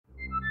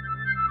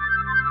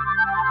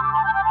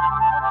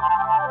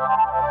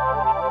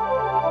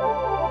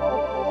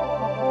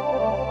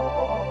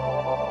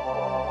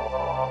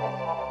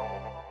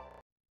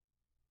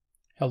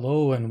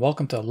Hello and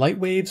welcome to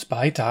Lightwaves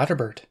by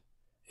todderbert.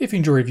 If you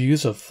enjoy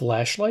reviews of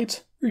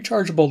flashlights,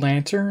 rechargeable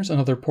lanterns, and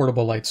other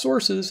portable light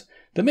sources,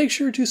 then make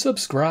sure to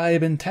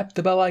subscribe and tap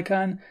the bell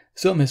icon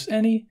so you don't miss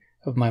any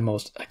of my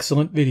most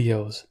excellent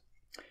videos.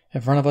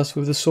 In front of us we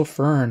have the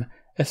Sofirn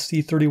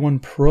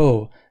SC31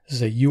 Pro. This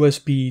is a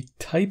USB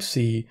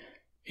Type-C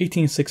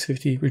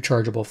 18650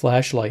 rechargeable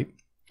flashlight.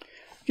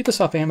 Get this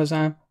off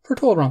Amazon for a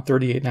total around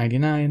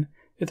 $38.99.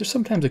 If there's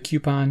sometimes a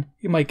coupon,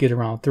 you might get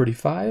around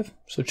 $35,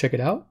 so check it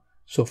out.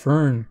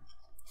 Sofirn,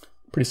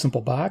 pretty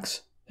simple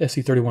box,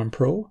 SC31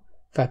 Pro,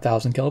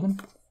 5000 Kelvin.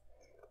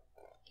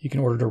 You can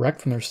order direct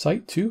from their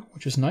site too,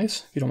 which is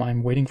nice if you don't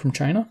mind waiting from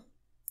China.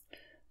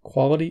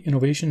 Quality,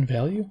 innovation,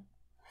 value.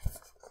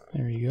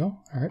 There you go.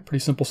 All right,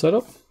 pretty simple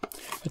setup.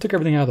 I took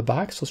everything out of the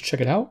box. Let's check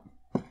it out.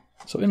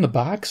 So in the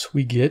box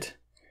we get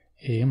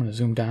I'm going to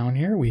zoom down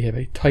here. We have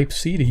a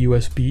Type-C to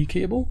USB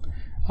cable.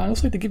 I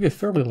just like to give you a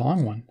fairly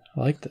long one.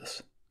 I like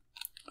this.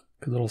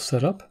 Good little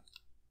setup.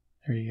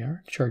 There you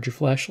are. Charge your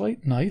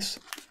flashlight. Nice.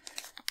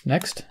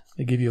 Next,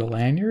 they give you a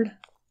lanyard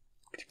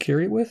to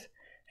carry it with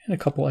and a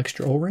couple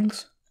extra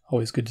O-rings.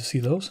 Always good to see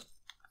those.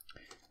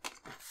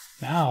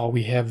 Now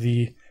we have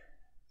the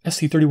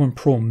SC31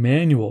 Pro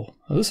manual.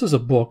 Now, this is a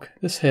book.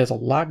 This has a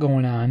lot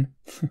going on.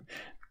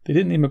 They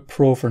didn't name it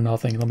Pro for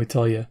nothing, let me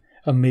tell you.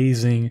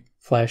 Amazing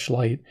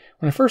flashlight.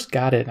 When I first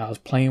got it and I was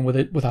playing with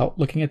it without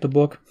looking at the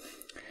book,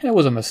 that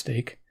was a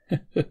mistake.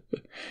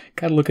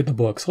 Gotta look at the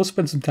book. So let's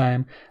spend some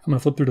time. I'm going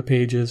to flip through the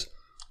pages.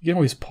 You can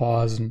always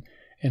pause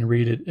and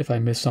read it if I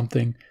miss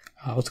something.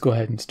 Let's go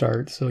ahead and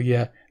start. So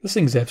yeah, this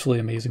thing's absolutely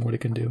amazing what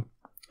it can do.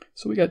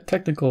 So we got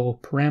technical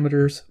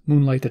parameters,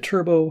 Moonlight to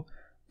turbo.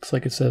 Looks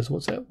like it says,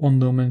 what's that, 1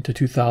 lumen to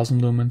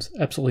 2000 lumens.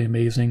 Absolutely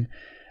amazing.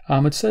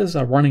 It says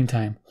running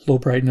time, low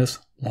brightness,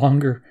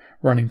 longer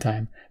running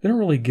time. They don't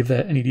really give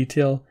that any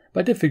detail,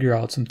 but I did figure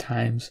out some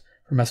times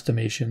from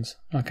estimations.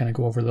 I'll kind of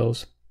go over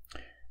those.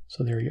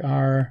 So there you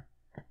are.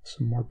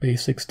 Some more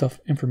basic stuff,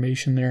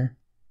 information there.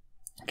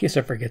 In case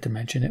I forget to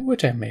mention it,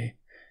 which I may.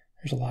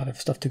 There's a lot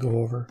of stuff to go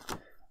over.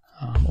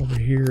 Over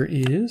here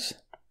is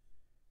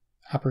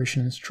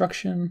operation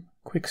instruction,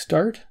 quick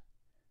start.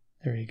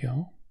 There you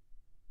go.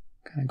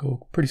 Kind of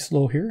go pretty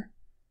slow here.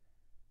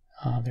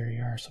 There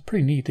you are. So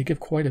pretty neat. They give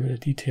quite a bit of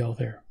detail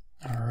there.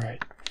 All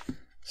right.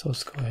 So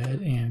let's go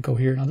ahead and go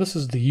here. Now this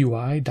is the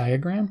UI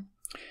diagram.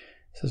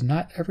 It says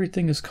not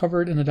everything is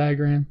covered in the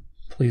diagram.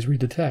 Please read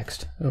the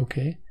text.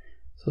 Okay.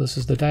 So this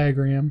is the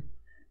diagram.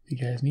 If you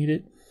guys need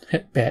it.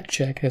 Bat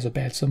check has a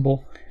bat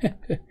symbol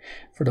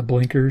for the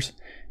blinkers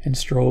and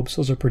strobes.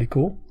 Those are pretty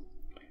cool.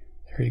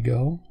 There you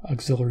go.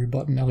 Auxiliary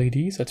button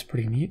LEDs. That's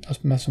pretty neat. I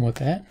was messing with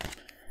that.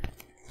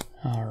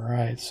 All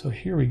right. So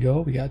here we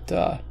go. We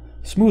got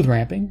smooth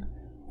ramping.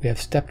 We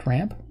have stepped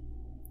ramp.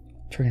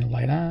 Turning the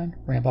light on.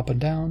 Ramp up and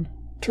down.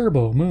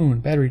 Turbo, moon,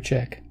 battery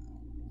check.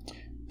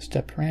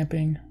 Stepped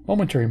ramping.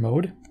 Momentary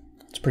mode.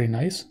 It's pretty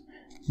nice.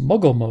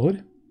 Muggle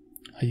mode.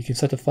 You can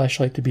set the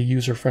flashlight to be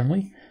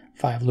user-friendly.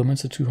 5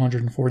 lumens to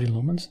 240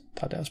 lumens.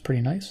 Thought that was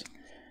pretty nice.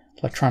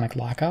 Electronic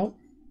lockout.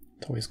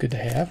 It's always good to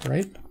have,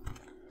 right?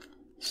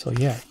 So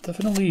yeah,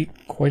 definitely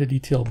quite a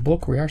detailed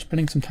book. We are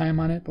spending some time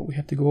on it, but we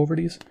have to go over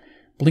these.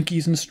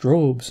 Blinkies and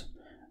strobes.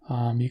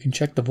 You can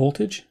check the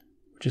voltage,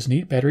 which is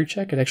neat. Battery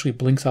check. It actually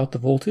blinks out the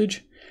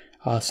voltage.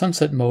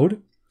 Sunset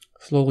mode.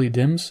 Slowly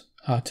dims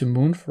to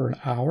moon for an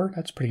hour.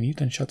 That's pretty neat.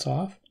 Then shuts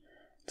off.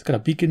 It's got a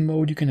beacon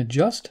mode you can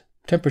adjust.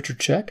 Temperature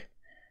check.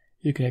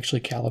 You can actually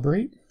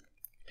calibrate.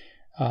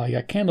 You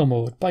got candle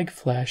mode, bike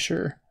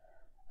flasher,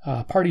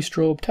 party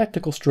strobe,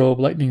 tactical strobe,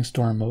 lightning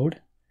storm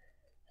mode.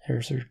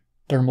 There's your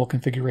thermal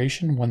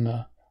configuration when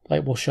the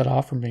light will shut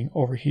off from being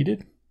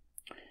overheated.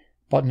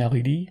 Button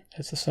LED,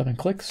 that's the 7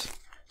 clicks.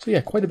 So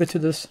yeah, quite a bit to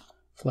this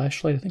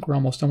flashlight. I think we're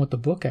almost done with the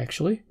book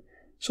actually.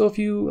 So if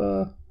you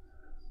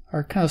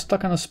are kind of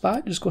stuck on a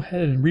spot, just go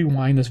ahead and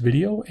rewind this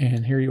video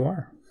and here you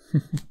are.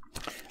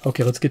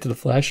 Okay, let's get to the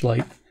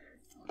flashlight.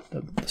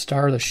 The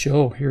star of the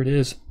show, here it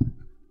is.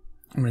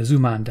 I'm going to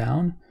zoom on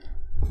down.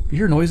 You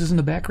hear noises in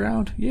the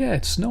background? Yeah,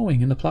 it's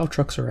snowing and the plow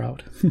trucks are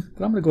out.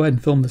 But I'm going to go ahead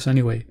and film this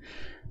anyway.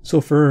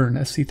 Sofirn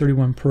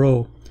SC31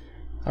 Pro.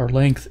 Our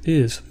length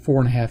is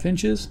 4.5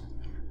 inches.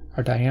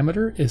 Our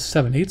diameter is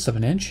 7/8 of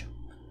an inch.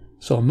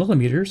 So in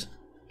millimeters,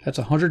 that's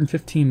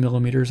 115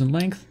 millimeters in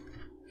length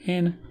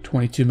and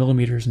 22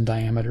 millimeters in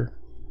diameter.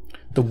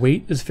 The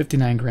weight is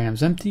 59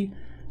 grams empty,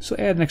 so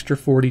add an extra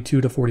 42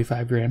 to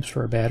 45 grams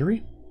for a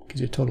battery. Gives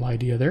you a total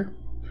idea there.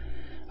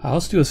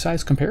 Let's do a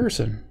size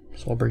comparison.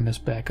 So I'll bring this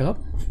back up.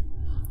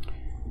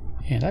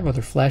 And I have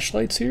other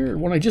flashlights here.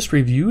 One I just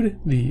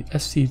reviewed, the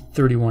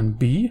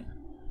SC31B.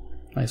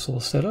 Nice little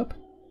setup.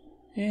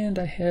 And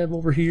I have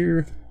over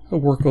here a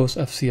Workhorse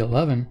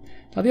FC11.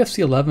 Now the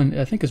FC11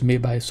 I think is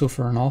made by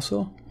Sofirn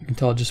also. You can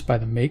tell just by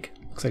the make.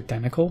 Looks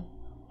identical.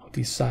 With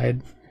these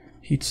side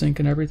heatsink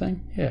and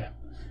everything. Yeah.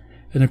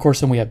 And of course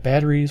then we have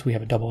batteries. We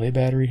have a AA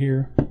battery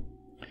here.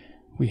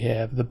 We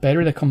have the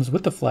battery that comes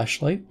with the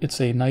flashlight.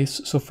 It's a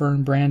nice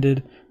Sofirn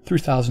branded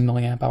 3000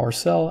 milliamp hour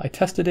cell. I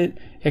tested it,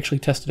 actually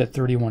tested at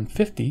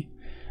 3150.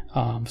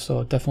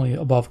 So definitely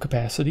above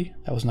capacity.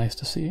 That was nice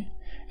to see.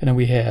 And then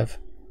we have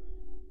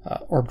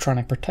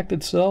Orbtronic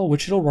protected cell,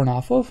 which it'll run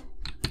off of.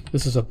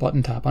 This is a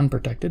button top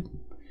unprotected.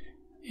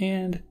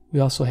 And we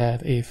also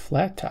have a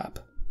flat top.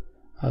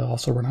 It'll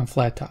also run on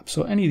flat top.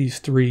 So any of these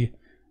three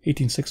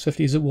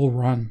 18650s it will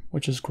run,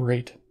 which is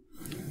great.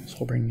 So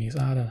we'll bring these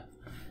out of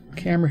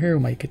camera here.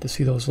 We might get to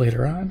see those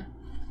later on.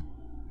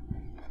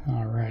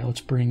 Alright,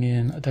 let's bring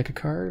in a deck of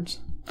cards.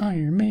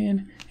 Iron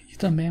Man, he's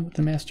the man with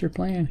the master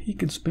plan. He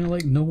can spin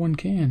like no one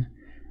can.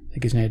 That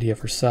gives an idea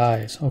for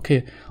size.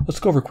 Okay, let's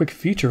go over a quick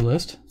feature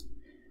list.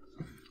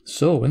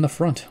 So in the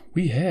front,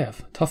 we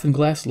have toughened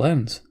glass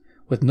lens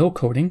with no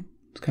coating.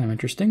 It's kind of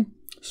interesting.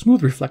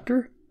 Smooth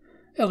reflector.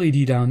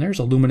 LED down there is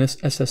a Luminous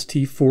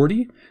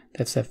SST40.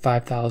 That's at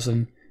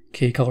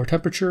 5000K color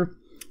temperature.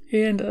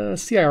 And a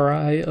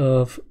CRI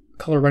of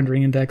color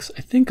rendering index,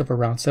 I think of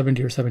around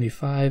 70 or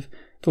 75.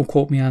 Don't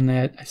quote me on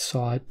that. I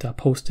saw it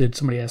posted.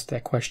 Somebody asked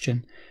that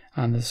question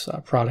on this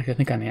product, I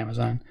think on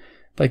Amazon.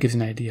 But it gives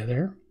you an idea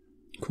there.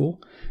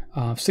 Cool.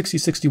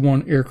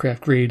 6061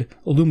 aircraft grade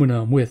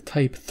aluminum with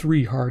type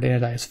 3 hard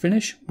anodized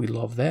finish. We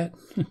love that.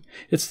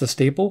 It's the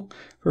staple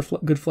for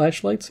good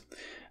flashlights.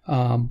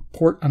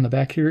 Port on the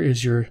back here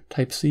is your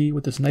type C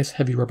with this nice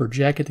heavy rubber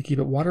jacket to keep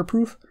it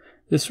waterproof.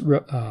 This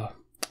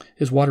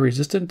is water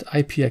resistant,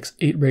 IPX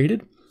 8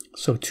 rated.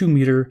 So 2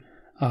 meter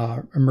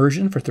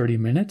immersion for 30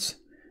 minutes.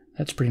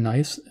 That's pretty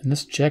nice. And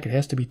this jacket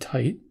has to be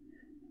tight.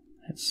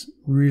 It's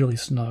really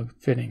snug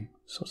fitting.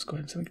 So let's go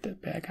ahead and get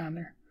that back on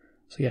there.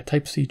 So yeah,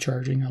 type C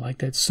charging. I like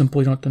that.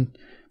 Simple. You don't have to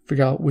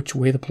figure out which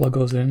way the plug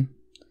goes in.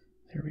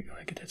 There we go.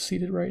 I get that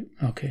seated right.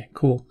 Okay,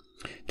 cool.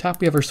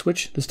 Top we have our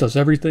switch. This does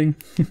everything.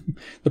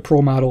 The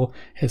Pro model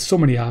has so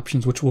many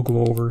options, which we'll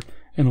go over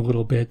in a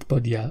little bit.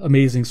 But yeah,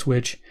 amazing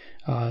switch.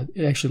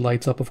 It actually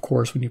lights up, of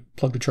course, when you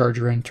plug the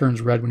charger in.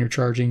 Turns red when you're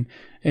charging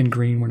and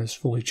green when it's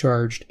fully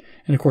charged.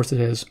 And of course it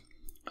has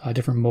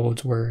different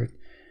modes where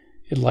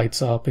it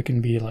lights up. It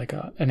can be like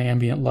an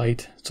ambient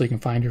light, so you can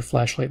find your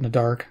flashlight in the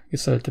dark. You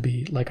set it to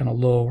be like on a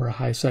low or a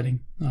high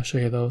setting. I'll show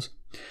you those.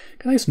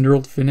 Got a nice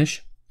knurled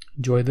finish.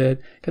 Enjoy that.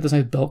 Got this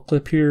nice belt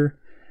clip here.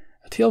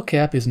 A tail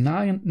cap is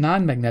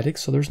non-magnetic,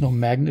 so there's no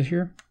magnet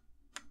here,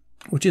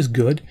 which is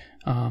good.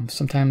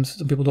 Sometimes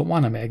some people don't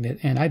want a magnet,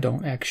 and I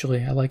don't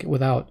actually. I like it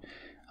without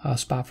a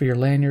spot for your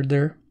lanyard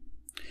there.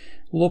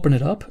 We'll open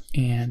it up,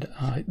 and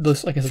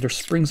this, like I said, there's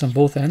springs on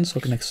both ends, so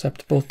it can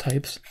accept both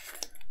types,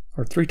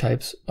 or 3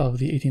 types of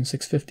the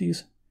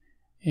 18650s.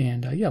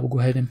 And yeah, we'll go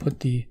ahead and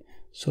put the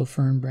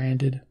Sofirn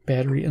branded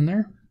battery in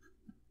there.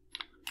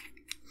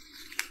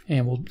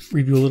 And we'll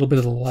review a little bit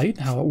of the light,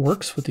 how it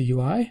works with the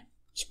UI.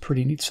 It's a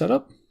pretty neat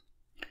setup.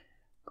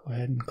 Go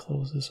ahead and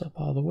close this up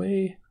all the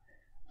way.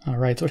 All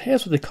right, so it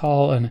has what they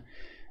call an,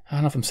 I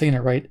don't know if I'm saying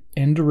it right,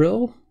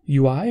 Anduril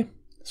UI.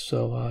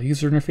 So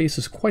user interface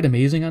is quite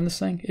amazing on this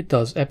thing. It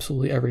does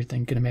absolutely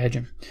everything you can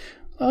imagine.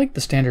 I like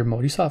the standard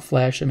mode. You saw a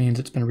flash, it means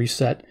it's been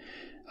reset.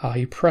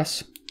 You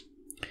press,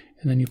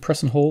 and then you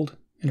press and hold,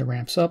 and it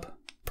ramps up.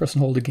 Press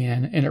and hold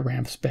again, and it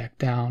ramps back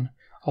down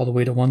all the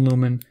way to 1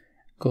 lumen,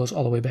 goes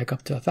all the way back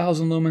up to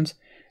 1000 lumens.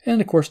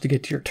 And of course, to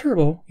get to your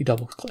turbo, you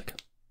double click.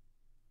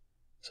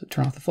 So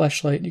turn off the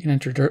flashlight. You can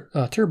enter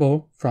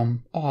turbo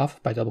from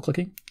off by double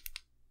clicking.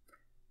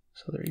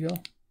 So there you go.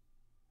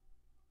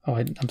 Oh,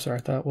 I'm sorry.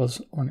 I thought it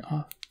was on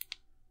off.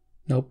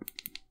 Nope.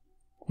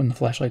 When the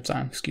flashlight's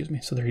on, excuse me.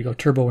 So there you go.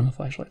 Turbo when the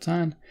flashlight's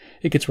on.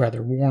 It gets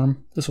rather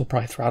warm. This will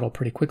probably throttle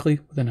pretty quickly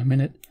within a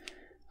minute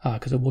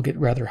because it will get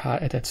rather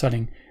hot at that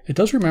setting. It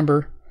does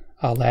remember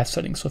last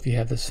setting. So if you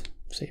have this,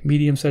 say,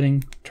 medium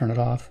setting, turn it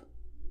off.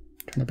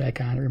 Turn it back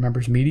on. It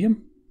remembers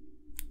medium.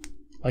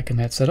 Liking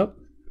that setup.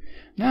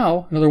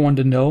 Now, another one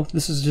to know.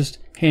 This is just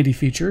handy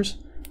features.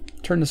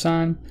 Turn this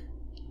on.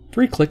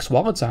 3 clicks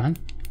while it's on.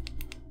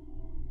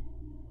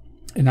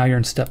 And now you're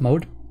in step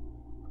mode.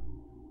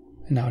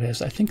 And now it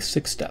has, I think,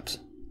 6 steps.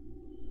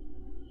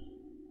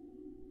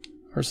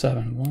 Or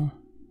 7. Well,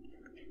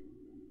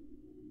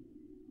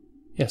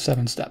 yeah,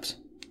 7 steps.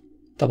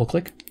 Double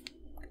click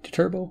to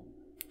turbo.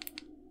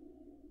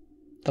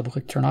 Double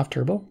click, turn off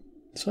turbo.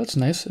 So that's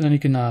nice. And then you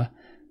can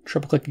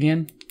triple click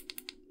again.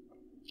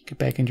 Get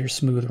back into your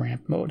smooth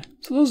ramp mode.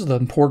 So those are the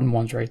important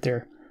ones right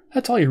there.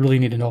 That's all you really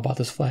need to know about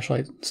this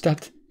flashlight.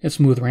 Stepped and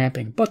smooth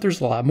ramping. But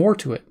there's a lot more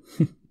to it.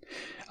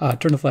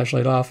 Turn the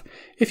flashlight off.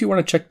 If you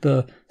want to check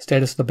the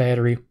status of the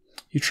battery,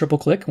 you triple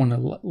click when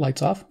the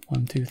light's off.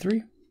 1, 2,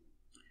 3.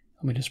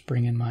 Let me just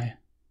bring in my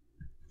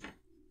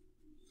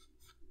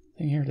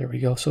thing here. There we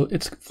go. So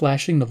it's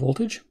flashing the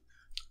voltage.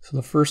 So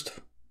the first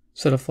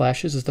set of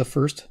flashes is the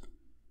first,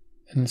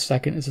 and the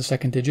second is the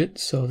second digit.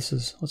 So this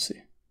is, let's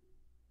see,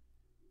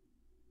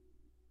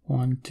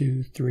 1,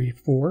 2, 3,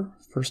 4,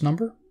 first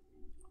number.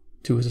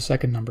 2 is the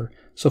second number.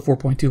 So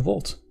 4.2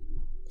 volts.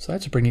 So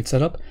that's a pretty neat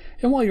setup.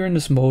 And while you're in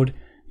this mode,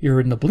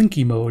 you're in the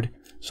blinky mode.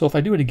 So if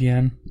I do it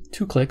again,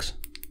 2 clicks,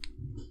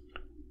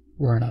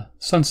 we're in a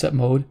sunset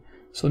mode.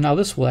 So now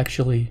this will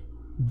actually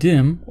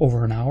dim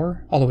over an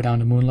hour, all the way down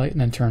to moonlight,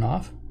 and then turn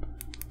off.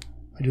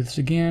 If I do this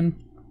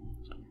again,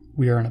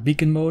 we are in a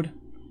beacon mode.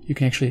 You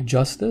can actually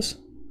adjust this.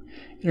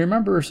 It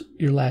remembers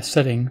your last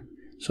setting,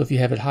 so if you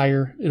have it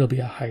higher, it'll be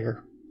a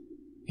higher,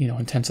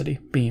 intensity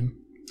beam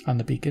on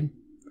the beacon.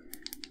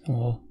 And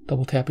we'll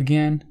double tap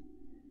again.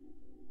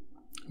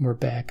 And we're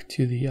back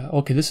to the,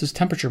 okay, this is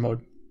temperature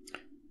mode.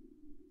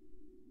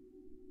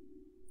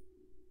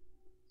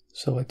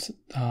 So it's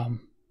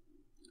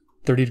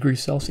 30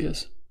 degrees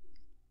Celsius.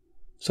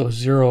 So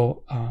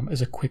 0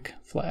 is a quick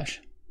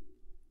flash.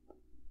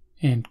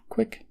 And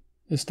quick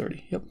is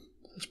 30. Yep,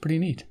 that's pretty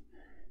neat.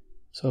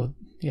 So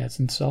yeah, it's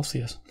in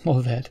Celsius.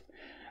 Love that.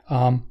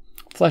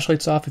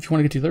 Flashlight's off. If you want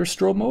to get to the other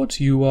strobe modes,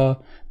 you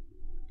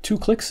 2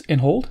 clicks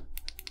and hold.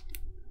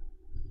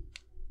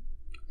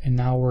 And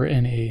now we're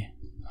in a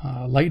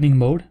lightning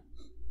mode.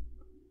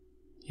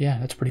 Yeah,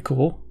 that's pretty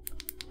cool.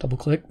 Double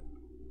click.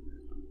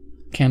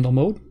 Candle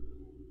mode.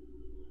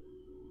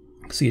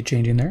 See it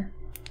changing there.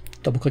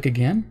 Double click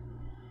again.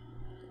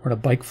 We're in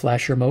a bike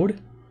flasher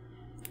mode.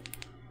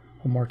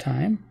 One more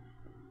time.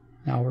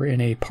 Now we're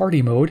in a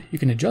party mode. You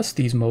can adjust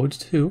these modes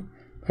too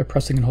by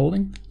pressing and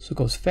holding. So it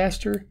goes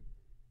faster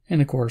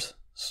and of course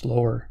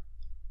slower.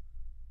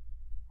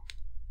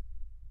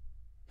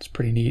 It's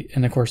pretty neat.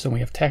 And of course then we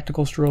have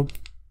tactical strobe.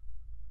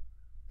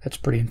 That's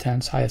pretty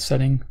intense, highest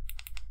setting.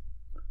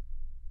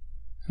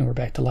 And we're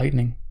back to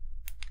lightning.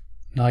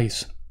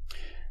 Nice.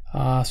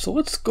 So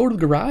let's go to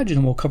the garage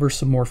and we'll cover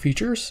some more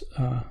features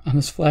on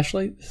this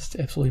flashlight. This is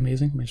absolutely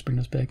amazing. Let me just bring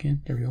this back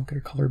in. There we go, get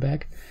our color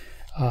back.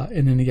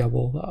 And then yeah,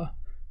 we'll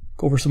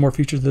go over some more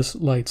features of this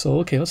light. So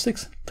okay, let's take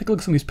a look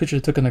at some of these pictures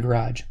I took in the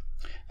garage.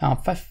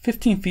 Now I'm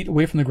 15 feet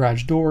away from the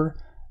garage door.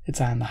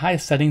 It's on the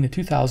highest setting, the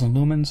 2000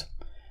 lumens.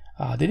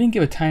 They didn't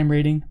give a time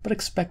rating, but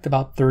expect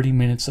about 30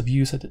 minutes of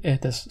use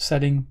at this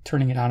setting,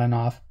 turning it on and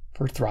off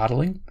for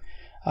throttling.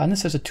 And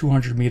this has a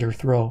 200-meter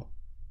throw.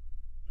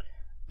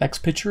 Next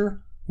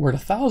picture, we're at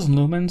 1000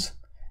 lumens,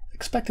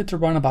 expected to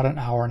run about an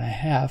hour and a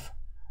half.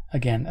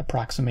 Again,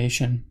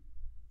 approximation.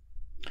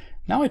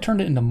 Now I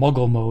turned it into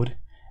Muggle Mode,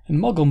 and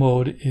Muggle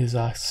Mode is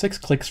 6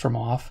 clicks from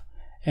off,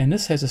 and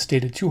this has a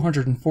stated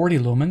 240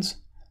 lumens.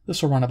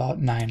 This will run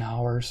about 9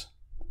 hours.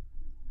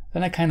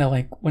 Then I kind of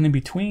went in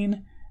between,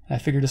 and I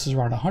figured this is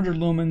around 100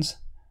 lumens,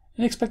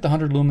 and expect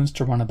 100 lumens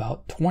to run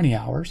about 20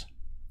 hours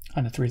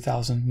on a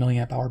 3000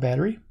 milliamp hour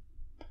battery.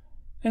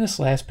 And this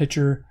last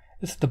picture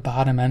is at the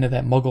bottom end of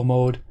that Muggle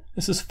Mode.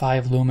 This is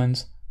 5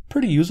 lumens,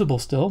 pretty usable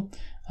still,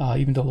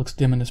 even though it looks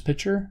dim in this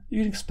picture.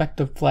 You'd expect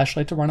the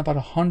flashlight to run about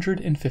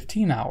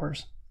 115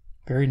 hours.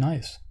 Very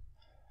nice.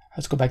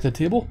 Let's go back to the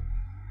table.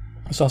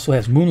 This also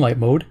has Moonlight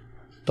mode,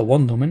 the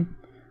 1 lumen.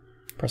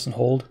 Press and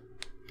hold,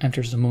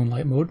 enters the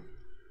Moonlight mode.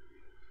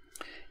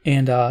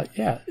 And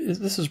yeah,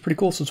 this is pretty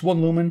cool. So it's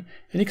 1 lumen,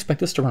 and you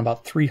expect this to run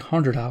about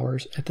 300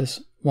 hours at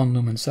this 1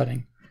 lumen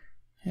setting.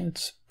 And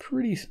it's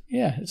pretty,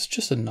 yeah, it's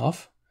just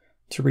enough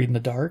to read in the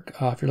dark.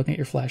 If you're looking at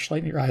your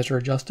flashlight and your eyes are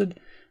adjusted,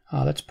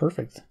 that's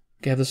perfect.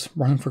 You can have this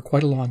running for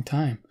quite a long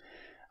time.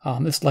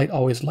 This light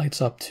always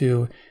lights up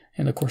too,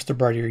 and of course the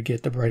brighter you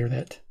get, the brighter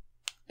that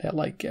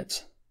light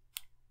gets,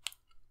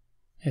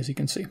 as you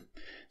can see.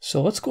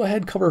 So let's go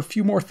ahead and cover a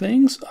few more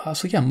things.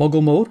 So yeah,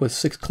 Muggle Mode with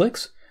 6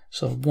 clicks.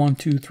 So 1,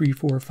 2, 3,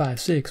 4, 5,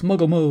 6,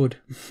 Muggle Mode.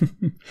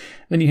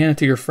 Then you hand it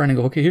to your friend and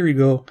go, okay, here you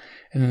go.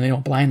 And then they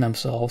don't blind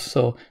themselves.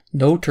 So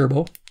no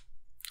turbo.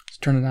 Let's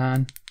turn it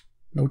on.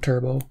 No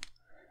turbo.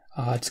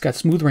 It's got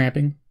smooth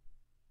ramping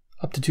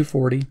up to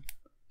 240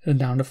 and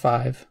down to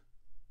 5.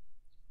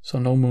 So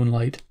no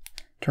moonlight.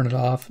 Turn it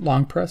off.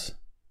 Long press.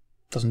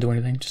 Doesn't do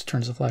anything. Just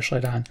turns the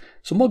flashlight on.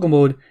 So Muggle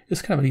Mode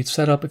is kind of a neat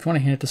setup. If you want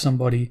to hand it to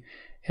somebody,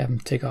 have them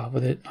take off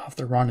with it off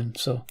the running.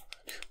 So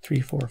 3,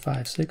 4,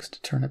 5, 6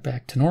 to turn it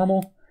back to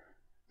normal.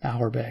 Now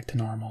we're back to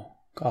normal.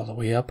 All the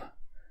way up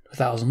to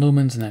 1000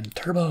 lumens and then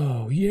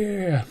turbo.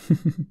 Yeah.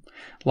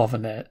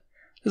 Loving that.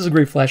 This is a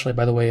great flashlight,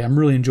 by the way. I'm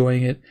really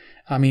enjoying it.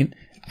 I mean,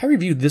 I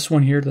reviewed this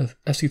one here, the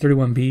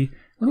SC31B,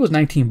 when it was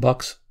 19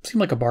 bucks. Seemed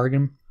like a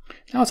bargain.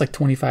 Now it's like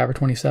 25 or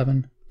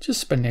 27.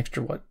 Just spend an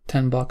extra, what,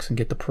 10 bucks and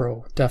get the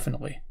Pro.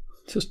 Definitely.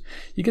 Just,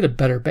 you get a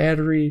better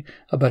battery,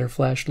 a better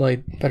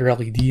flashlight, better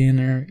LED in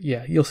there.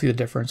 Yeah, you'll see the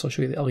difference. I'll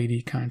show you the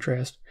LED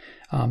contrast.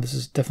 This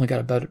has definitely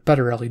got a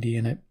better LED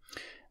in it.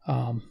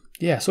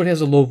 Yeah, so it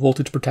has a low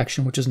voltage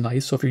protection, which is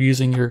nice. So if you're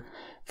using your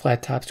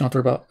flat tops, you don't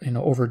have to worry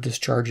about over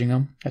discharging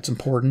them. That's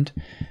important.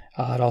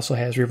 It also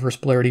has reverse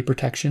polarity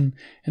protection,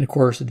 and of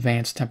course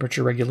advanced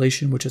temperature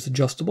regulation, which is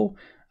adjustable.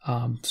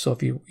 So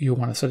if you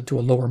want to set it to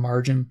a lower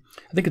margin,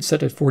 I think it's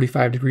set at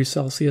 45 degrees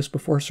Celsius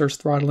before it starts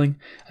throttling.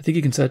 I think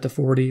you can set it to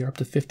 40 or up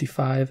to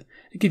 55.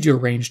 It gives you a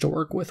range to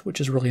work with,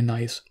 which is really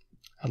nice.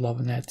 I'm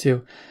loving that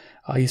too.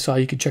 You saw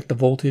you could check the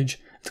voltage.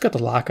 It's got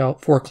the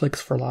lockout, 4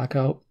 clicks for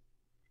lockout.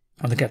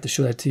 I think I have to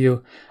show that to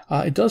you.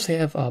 It does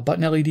have a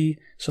button LED,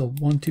 so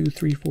 1, 2,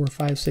 3, 4,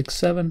 5, 6,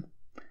 7.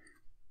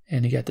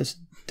 And you got this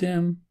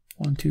dim,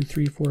 1, 2,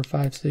 3, 4,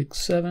 5, 6,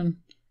 7.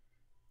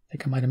 I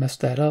think I might have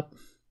messed that up.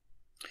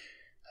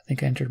 I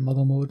think I entered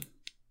Muggle Mode.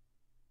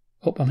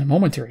 Oh, I'm in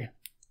Momentary.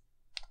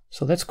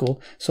 So that's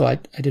cool. So I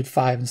did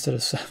 5 instead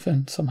of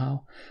 7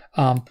 somehow.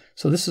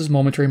 So this is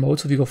Momentary Mode.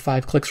 So if you go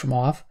 5 clicks from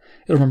off,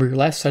 it'll remember your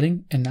last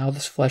setting, and now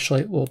this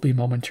flashlight will be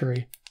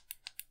momentary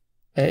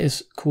That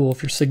is cool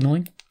if you're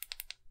signaling.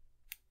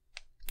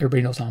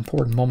 Everybody knows how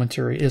important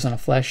momentary is on a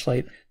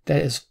flashlight.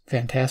 That is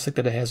fantastic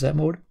that it has that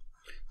mode.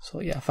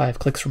 So yeah, 5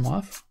 clicks from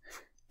off.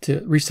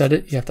 To reset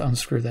it, you have to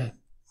unscrew that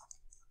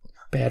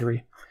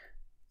battery,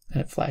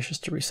 and it flashes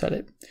to reset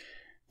it.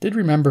 Did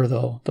remember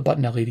though the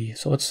button LED,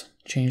 so let's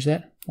change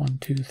that. 1,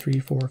 2, 3,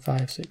 4,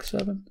 5, 6,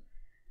 7.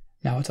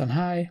 Now it's on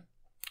high.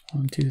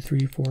 1, 2,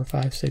 3, 4,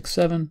 5, 6,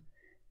 7.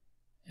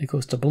 It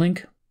goes to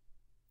blink.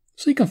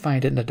 So you can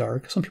find it in the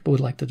dark. Some people would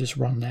like to just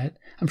run that.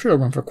 I'm sure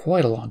it'll run for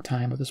quite a long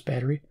time with this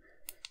battery.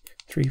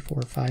 3,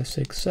 4, 5,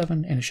 6,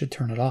 7, and it should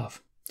turn it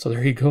off. So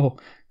there you go.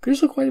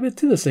 There's quite a bit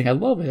to this thing. I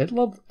love it.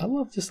 I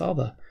love just all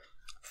the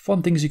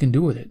fun things you can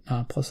do with it.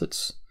 Plus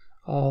it's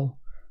all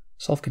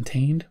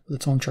self-contained with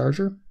its own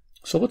charger.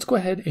 So let's go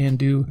ahead and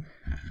do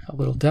a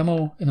little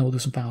demo, and then we'll do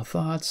some final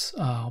thoughts.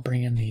 I'll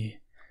bring in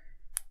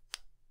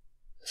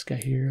this guy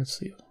here. Let's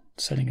see what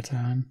setting it's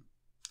on.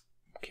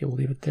 Okay, we'll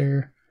leave it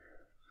there.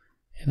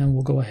 And then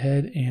we'll go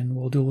ahead and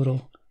we'll do a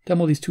little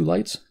demo of these 2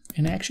 lights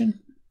in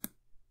action.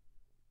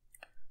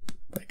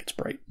 But it gets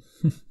bright.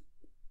 Right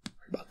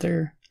about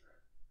there.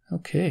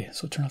 Okay,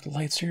 so turn off the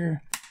lights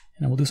here, and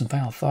then we'll do some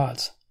final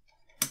thoughts.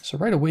 So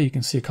right away you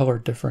can see a color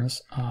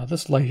difference.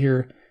 This light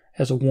here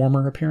has a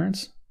warmer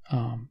appearance,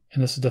 and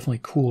this is definitely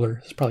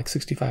cooler. It's probably like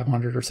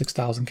 6,500 or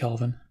 6,000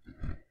 Kelvin.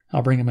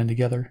 I'll bring them in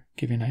together,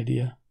 give you an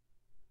idea.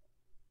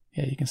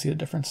 Yeah, you can see the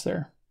difference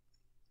there.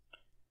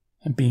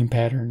 And beam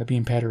pattern, the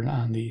beam pattern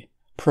on the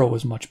Pro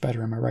is much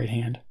better in my right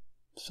hand.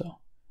 So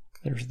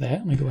there's that.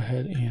 Let me go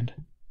ahead and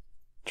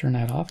turn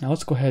that off. Now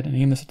let's go ahead and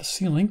aim this at the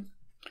ceiling,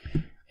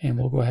 and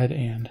we'll go ahead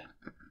and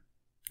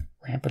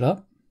ramp it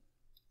up.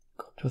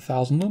 Go up to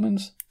 1,000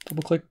 lumens,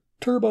 double click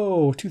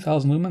turbo,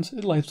 2,000 lumens.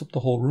 It lights up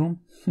the whole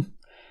room.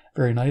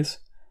 Very nice.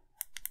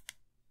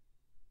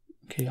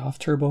 Okay, off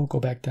turbo, go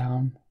back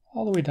down,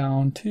 all the way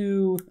down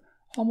to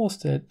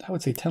almost at, I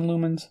would say 10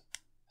 lumens.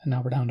 And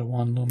now we're down to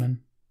 1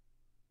 lumen.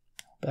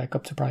 Back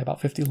up to probably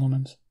about 50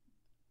 lumens.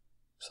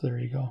 So there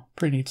you go.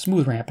 Pretty neat.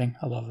 Smooth ramping.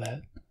 I love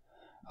that.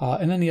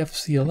 And then the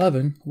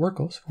FC11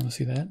 Workhorse, if you want to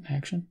see that in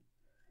action.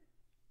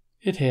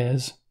 It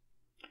has,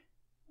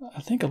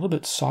 I think, a little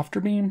bit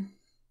softer beam.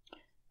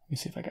 Let me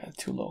see if I got it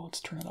too low. Let's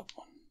turn it up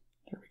one.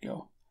 There we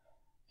go.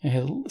 It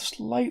has a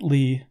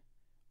slightly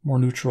more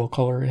neutral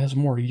color. It has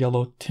more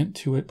yellow tint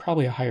to it.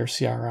 Probably a higher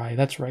CRI.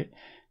 That's right.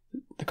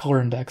 The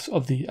color index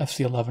of the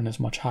FC11 is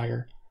much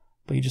higher.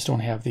 But you just don't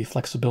have the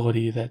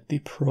flexibility that the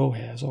Pro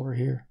has over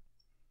here.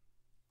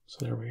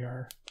 So there we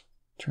are.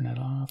 Turn that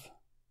off.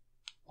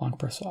 Long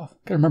press off.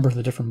 Gotta remember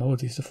the different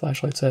modes these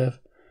flashlights have.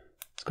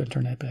 Let's go ahead and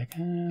turn that back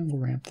on.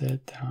 We'll ramp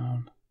that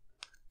down.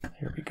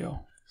 There we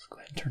go. Let's go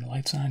ahead and turn the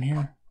lights on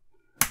here.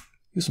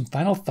 Do some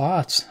final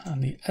thoughts on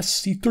the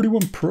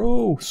SC31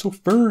 Pro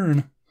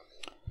Sofirn.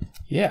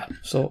 Yeah,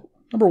 so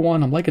number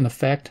one, I'm liking the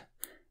fact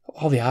of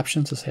all the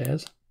options this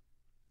has.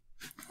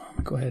 I'm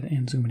gonna go ahead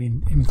and zoom it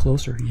in even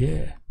closer.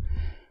 Yeah.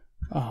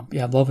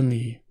 Yeah, I'm loving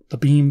the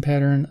beam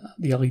pattern.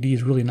 The LED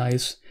is really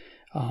nice.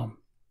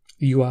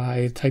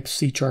 UI,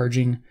 Type-C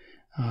charging.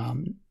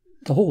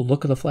 The whole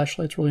look of the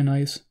flashlight's really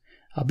nice.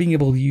 Being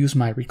able to use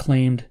my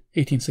reclaimed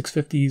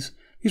 18650s.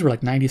 These were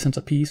like 90 cents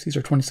a piece. These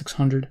are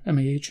 2600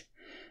 mAh.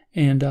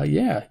 And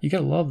yeah, you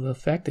gotta love the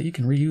fact that you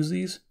can reuse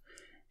these.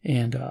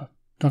 And don't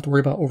have to worry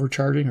about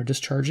overcharging or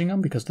discharging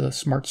them because of the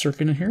smart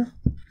circuit in here.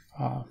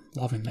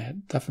 Loving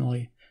that.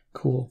 Definitely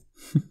cool.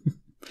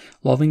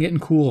 Loving it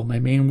and cool, my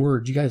main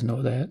words. You guys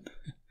know that.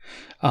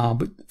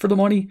 But for the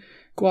money,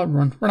 go out and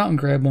run out and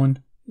grab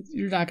one.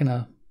 You're not going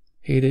to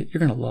hate it. You're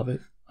going to love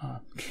it.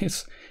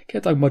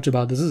 Can't talk much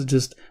about this. This is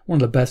just one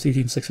of the best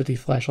 18650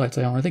 flashlights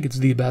I own. I think it's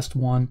the best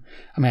one.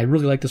 I mean, I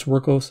really like this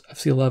Workhorse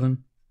FC11.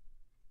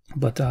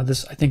 But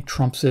this, I think,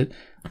 trumps it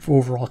for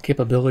overall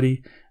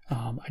capability.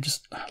 I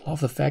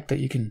love the fact that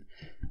you can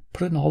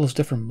put it in all those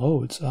different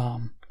modes.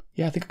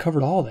 Yeah, I think I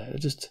covered all that. It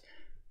just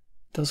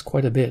does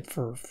quite a bit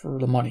for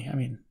the money. I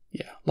mean,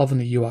 yeah, loving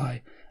the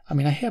UI. I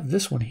mean, I have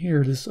this one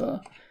here. This I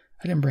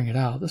didn't bring it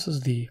out. This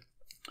is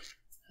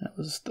that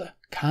was the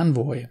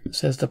Convoy. It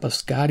says the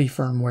Biscotti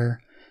firmware.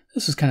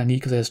 This is kind of neat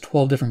because it has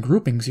 12 different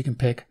groupings you can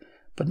pick,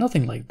 but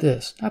nothing like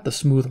this. Not the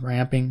smooth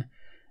ramping.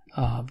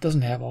 It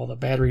doesn't have all the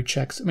battery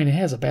checks. I mean, it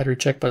has a battery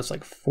check, but it's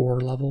like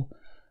 4 level,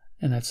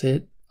 and that's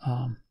it.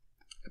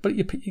 But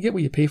you get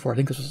what you pay for. I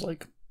think this was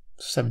like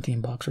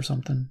 $17 or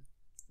something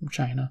from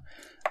China.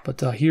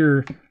 But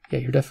here, yeah,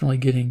 you're definitely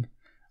getting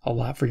a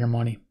lot for your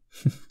money.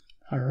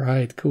 All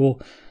right,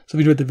 cool. So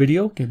if you enjoyed the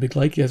video, give me a big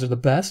like. You guys are the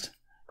best.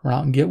 Run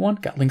out and get one.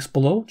 Got links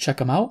below. Check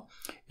them out.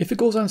 If it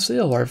goes on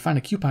sale or I find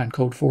a coupon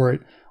code for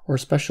it or a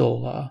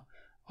special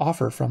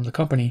offer from the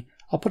company,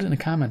 I'll put it in the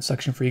comments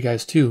section for you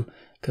guys too,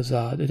 because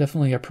they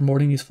definitely are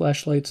promoting these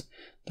flashlights.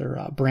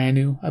 They're brand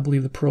new, I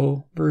believe, the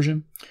Pro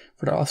version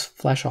for us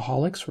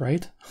flashaholics,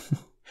 right?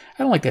 I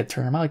don't like that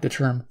term. I like the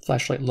term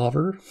flashlight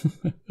lover.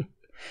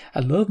 I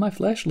love my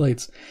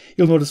flashlights.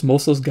 You'll notice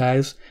most of those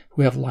guys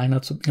who have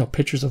lineups of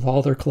pictures of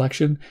all their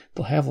collection,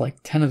 they'll have like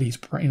 10 of these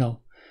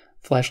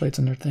flashlights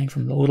in their thing,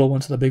 from the little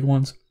ones to the big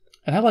ones.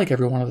 And I like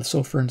every one of the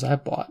Sofirns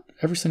I've bought.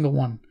 Every single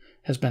one.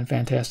 has been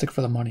fantastic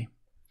for the money.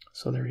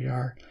 So there you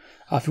are.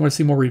 If you want to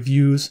see more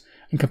reviews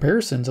and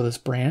comparisons of this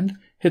brand,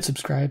 hit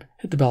subscribe,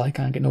 hit the bell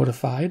icon, get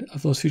notified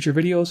of those future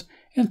videos.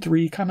 And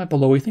 3, comment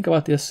below what you think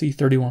about the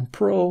SC31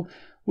 Pro.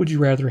 Would you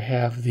rather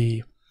have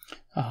the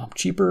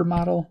cheaper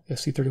model,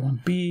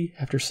 SC31B,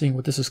 after seeing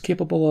what this is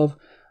capable of,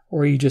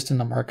 or are you just in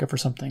the market for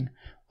something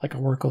like a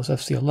Workhorse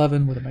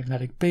FC11 with a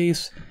magnetic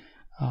base?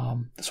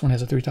 This one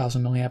has a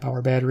 3000 milliamp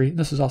hour battery.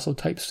 This is also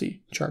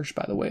Type-C charged,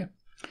 by the way,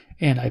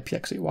 and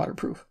IPX8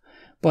 waterproof.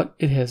 But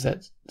it has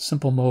that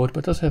simple mode,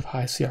 but does have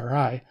high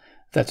CRI.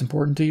 If that's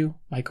important to you,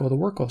 might go the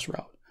Workhorse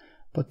route.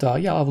 But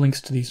yeah, I'll have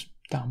links to these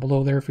down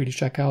below there for you to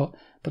check out.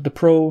 But the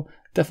Pro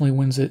definitely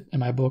wins it in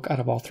my book out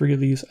of all 3 of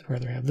these. I'd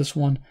rather have this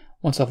one.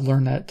 Once I've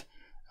learned that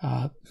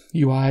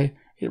UI,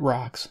 it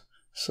rocks.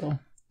 So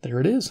there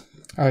it is.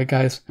 All right,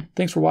 guys,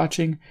 thanks for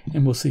watching,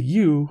 and we'll see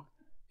you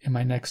in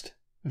my next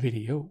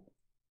video.